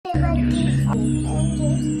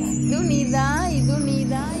இது நீதா இது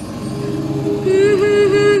நீதா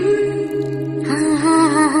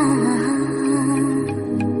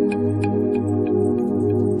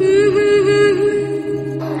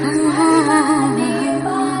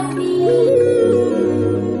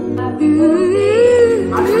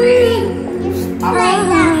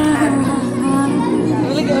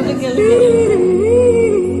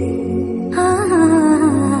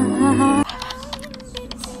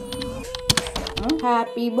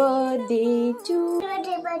Happy birthday to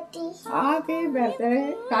Happy birthday.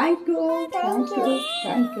 Thank you. Thank you.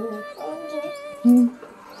 Thank you.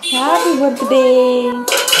 Happy birthday.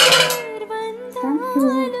 Thank you.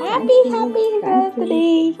 Happy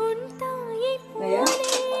birthday.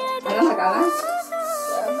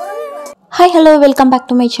 Hi, hello, welcome back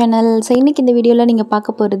to my channel. So இன்னைக்கு இந்த வீடியோல நீங்க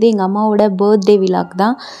பார்க்க போறது எங்க அம்மாவோட பர்த்டே vlog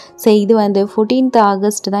தான். So இது வந்து 14th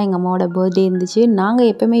August தான் எங்க அம்மாவோட பர்த்டே இருந்துச்சு. நாங்க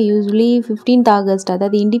எப்பவுமே யூசுவலி 15th August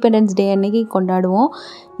அதாவது இண்டிபெண்டன்ஸ் டே அன்னைக்கு கொண்டாடுவோம்.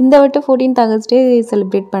 இந்த வட்டம் 14th August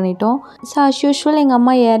செலிப்ரேட் பண்ணிட்டோம். ஸோ அஸ் யூஷுவல் எங்கள்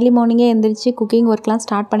அம்மா ஏர்லி மார்னிங்கே எழுந்திரிச்சு குக்கிங் ஒர்க்லாம்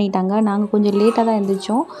ஸ்டார்ட் பண்ணிட்டாங்க. நாங்கள் கொஞ்சம் லேட்டாக தான்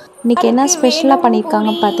எழுந்திரிச்சோம். இன்றைக்கி என்ன ஸ்பெஷலாக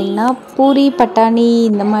பண்ணியிருக்காங்க பார்த்தீங்கன்னா பூரி பட்டாணி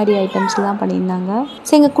இந்த மாதிரி ஐட்டம்ஸ்லாம் பண்ணியிருந்தாங்க.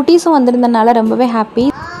 ஸோ எங்கள் குட்டீஸும் வந்திருந்தனால ரொம்பவே ஹாப்பி.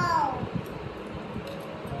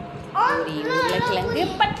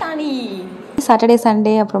 சாட்டர்டே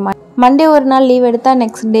சண்டே அப்புறமா மண்டே ஒரு நாள் லீவ் எடுத்தால்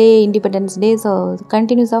next day independence day. So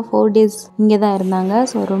கண்டினியூஸாக 4 days இங்கே தான் இருந்தாங்க.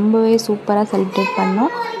 ஸோ ரொம்பவே சூப்பராக செலிப்ரேட்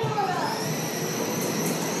பண்ணோம்.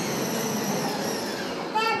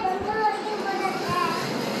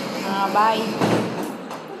 பாய்.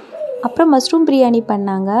 அப்புறம் மஷ்ரூம் பிரியாணி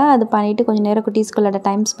பண்ணாங்க. அது பண்ணிவிட்டு கொஞ்சம் நேரம் குட்டீஸ்குள்ளோட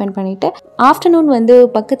டைம் ஸ்பெண்ட் பண்ணிவிட்டு ஆஃப்டர்நூன் வந்து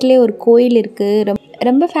பக்கத்துலேயே ஒரு கோயில் இருக்குது,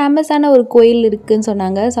 ரொம்ப ஃபேமஸான ஒரு கோயில் இருக்குதுன்னு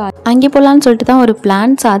சொன்னாங்க. ஸோ அங்கே போகலான்னு சொல்லிட்டு தான் ஒரு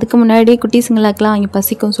பிளான். ஸோ அதுக்கு முன்னாடியே குட்டீஸுங்களுக்கெல்லாம் அங்கே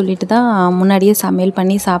பசிக்கும் சொல்லிட்டு தான் முன்னாடியே சமையல்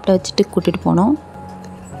பண்ணி சாப்பிட வச்சுட்டு கூட்டிகிட்டு போனோம்.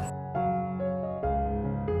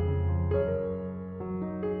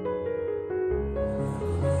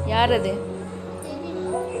 யார் அது?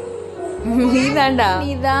 நீதான்டா.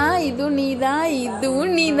 நீதான் இது நீதான்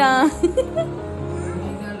இதுவும் நீதான்.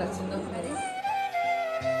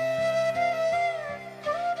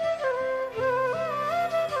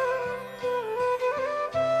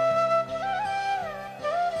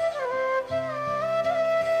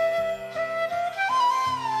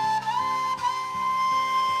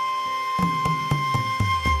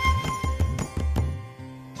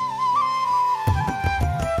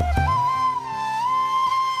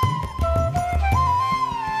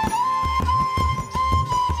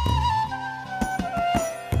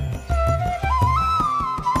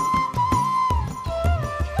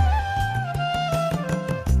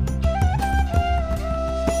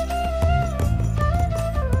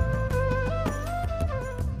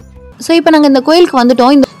 ஸோ இப்போ நாங்கள் இந்த கோயிலுக்கு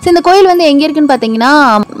வந்துட்டோம். இந்த கோயில் வந்து எங்கே இருக்குன்னு பார்த்தீங்கன்னா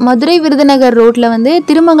மதுரை விருதுநகர் ரோட்டில் வந்து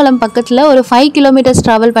திருமங்கலம் பக்கத்தில் ஒரு 5 kilometers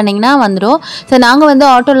ட்ராவல் பண்ணிங்கன்னா வந்துடும். ஸோ நாங்கள் வந்து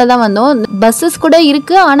ஆட்டோவில் தான் வந்தோம். பஸ்ஸஸ் கூட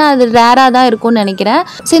இருக்குது, ஆனால் அது ரேராக தான் இருக்கும்னு நினைக்கிறேன்.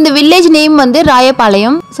 ஸோ இந்த வில்லேஜ் நேம் வந்து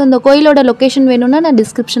ராயபாளையம். ஸோ இந்த கோயிலோட லொக்கேஷன் வேணும்னா நான்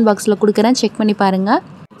டிஸ்கிரிப்ஷன் பாக்ஸில் கொடுக்குறேன், செக் பண்ணி பாருங்கள்.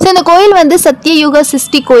 ஸோ இந்த கோயில் வந்து சத்தியயுக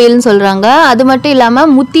சிருஷ்டி கோயில்னு சொல்கிறாங்க. அது மட்டும்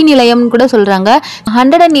இல்லாமல் முத்தி நிலையம்னு கூட சொல்கிறாங்க.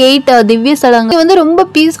 108 திவ்ய ஸ்தலங்கள். இது வந்து ரொம்ப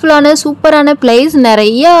பீஸ்ஃபுல்லான சூப்பரான பிளேஸ்.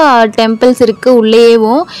 நிறையா டெம்பிள்ஸ் இருக்குது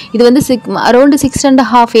உள்ளேயும். இது வந்து அரௌண்ட்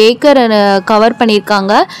 6.5 acre கவர்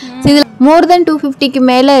பண்ணியிருக்காங்க. ஸோ இதில் மோர் தென் 250க்கு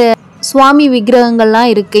மேலே சுவாமி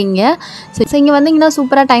விக்கிரகங்கள்லாம் இருக்குது இங்கே. ஸோ இங்கே வந்தீங்கன்னா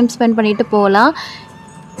சூப்பராக டைம் ஸ்பெண்ட் பண்ணிட்டு போகலாம்.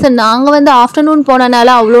 ஸோ நாங்கள் வந்து ஆஃப்டர்நூன்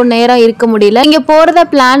போனனால அவ்வளோ நேரம் இருக்க முடியல. நீங்கள் போகிறத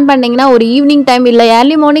பிளான் பண்ணிங்கன்னா ஒரு ஈவினிங் டைம் இல்லை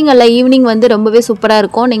ஏர்லி மார்னிங் இல்லை ஈவினிங் வந்து ரொம்பவே சூப்பராக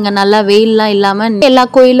இருக்கும். நீங்கள் நல்லா வெயிலெலாம் இல்லாமல் எல்லா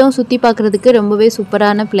கோயிலும் சுற்றி பார்க்குறதுக்கு ரொம்பவே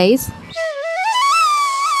சூப்பரான பிளேஸ்.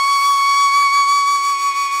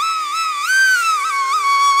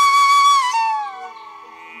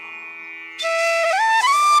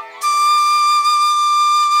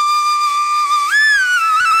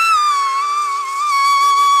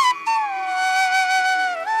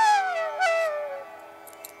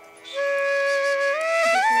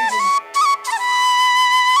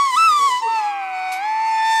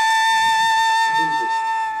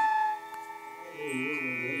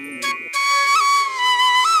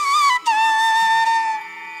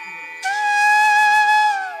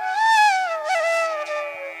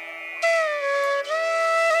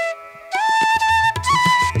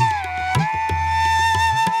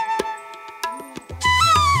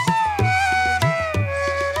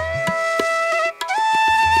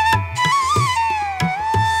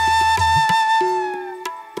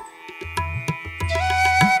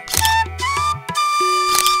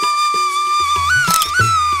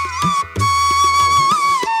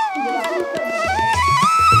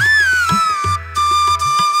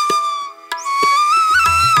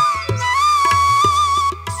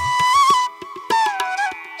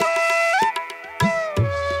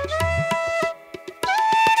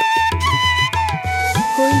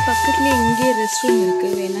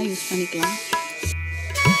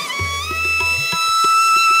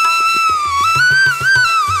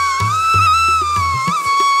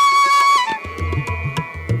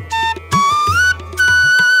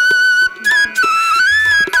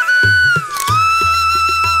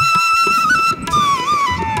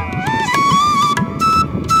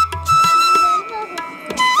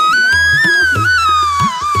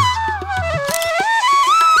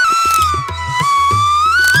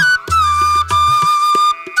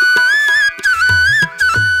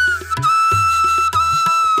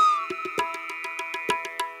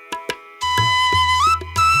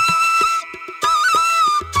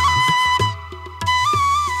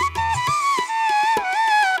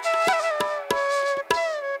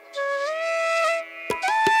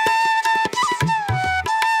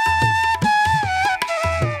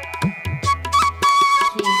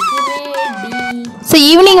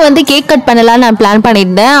 ஈவினிங் வந்து கேக் கட் பண்ணலாம்னு நான் பிளான்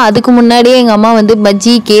பண்ணியிருந்தேன். அதுக்கு முன்னாடியே எங்கள் அம்மா வந்து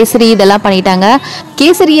பஜ்ஜி கேசரி இதெல்லாம் பண்ணிட்டாங்க.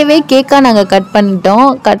 கேசரியவே கேக்காக நாங்கள் கட் பண்ணிட்டோம்.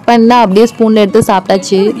 கட் பண்ணால் அப்படியே ஸ்பூனில் எடுத்து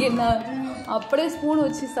சாப்பிட்டாச்சு. அப்படியே ஸ்பூன்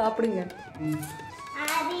வச்சு சாப்பிடுங்க.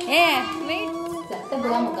 சத்தம்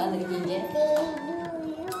போடாம உட்காந்துருக்கீங்க.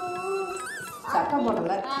 சத்தம்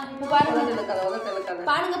போடல.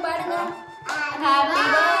 பாடுங்க பாடுங்க. Happy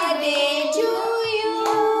birthday to you.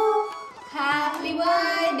 Happy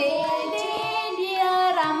birthday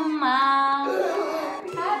dear Amma.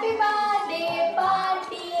 Happy birthday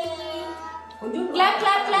party. Clap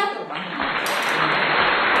clap clap.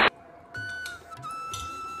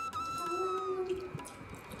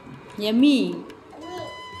 Yummy.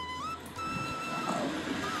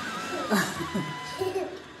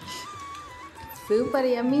 Super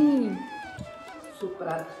yummy.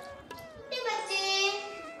 Super.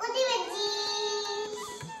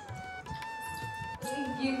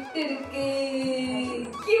 Gift இருக்கு.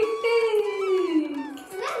 Gift.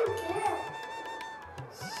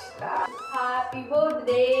 Happy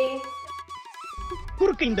birthday.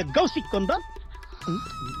 குறுக்கு இந்த கௌசிக் கொண்டா.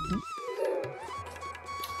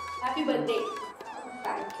 Happy birthday.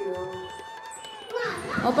 Thank you.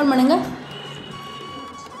 Open பண்ணுங்க.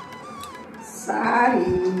 Sorry.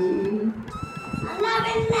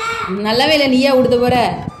 நல்லாவே இல்லை. நீயா உடுத்த போற?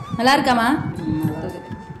 நல்லா இருக்காமா?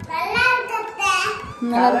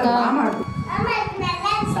 நல்லா இருக்கா?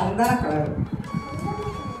 சந்தன கலர்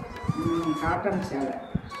காட்டன் சேலை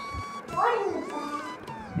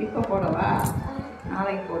இப்போ போடவா?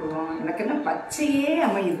 நாளைக்கு போடுவோம். எனக்கு என்ன பச்சையே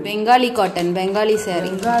அமையுது. Bengali cotton, Bengali sorry.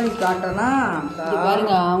 பெங்காலி காட்டனா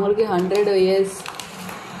பாருங்க, அவங்களுக்கு 100 years.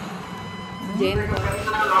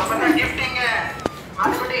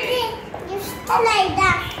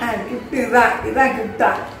 இதான்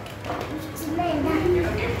கிஃப்டா?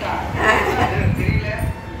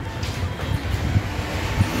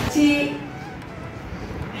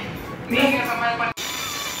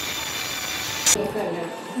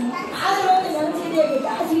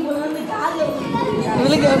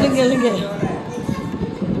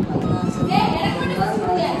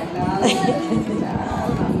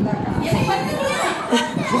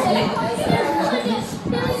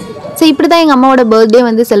 ஸோ இப்படி தான் எங்கள் அம்மாவோட பர்த்டே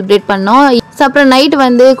வந்து செலிப்ரேட் பண்ணோம். ஸோ அப்புறம் நைட்டு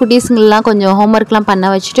வந்து குட்டீஸுங்கெல்லாம் கொஞ்சம் ஹோம்ஒர்க்லாம் பண்ண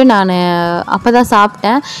வச்சுட்டு நான் அப்போ தான்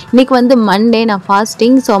சாப்பிட்டேன். இன்றைக்கி வந்து மண்டே, நான்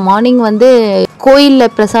ஃபாஸ்டிங். ஸோ மார்னிங் வந்து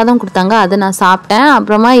கோயிலில் பிரசாதம் கொடுத்தாங்க, அதை நான் சாப்பிட்டேன்.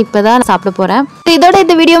 அப்புறமா இப்போ தான் சாப்பிட போகிறேன். ஸோ இதோட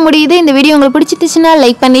இந்த வீடியோ முடியுது. இந்த வீடியோ உங்களுக்கு பிடிச்சிட்டுச்சுன்னா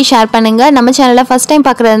லைக் பண்ணி ஷேர் பண்ணுங்கள். நம்ம சேனலில் ஃபஸ்ட் டைம்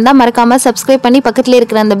பார்க்குறது இருந்தால் மறக்காமல் சப்ஸ்கிரைப் பண்ணி பக்கத்தில்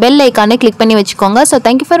இருக்கிற அந்த பெல் ஐக்கானை கிளிக் பண்ணி வச்சுக்கோங்க. ஸோ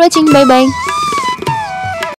தேங்க்யூ ஃபார் வாட்சிங். By by.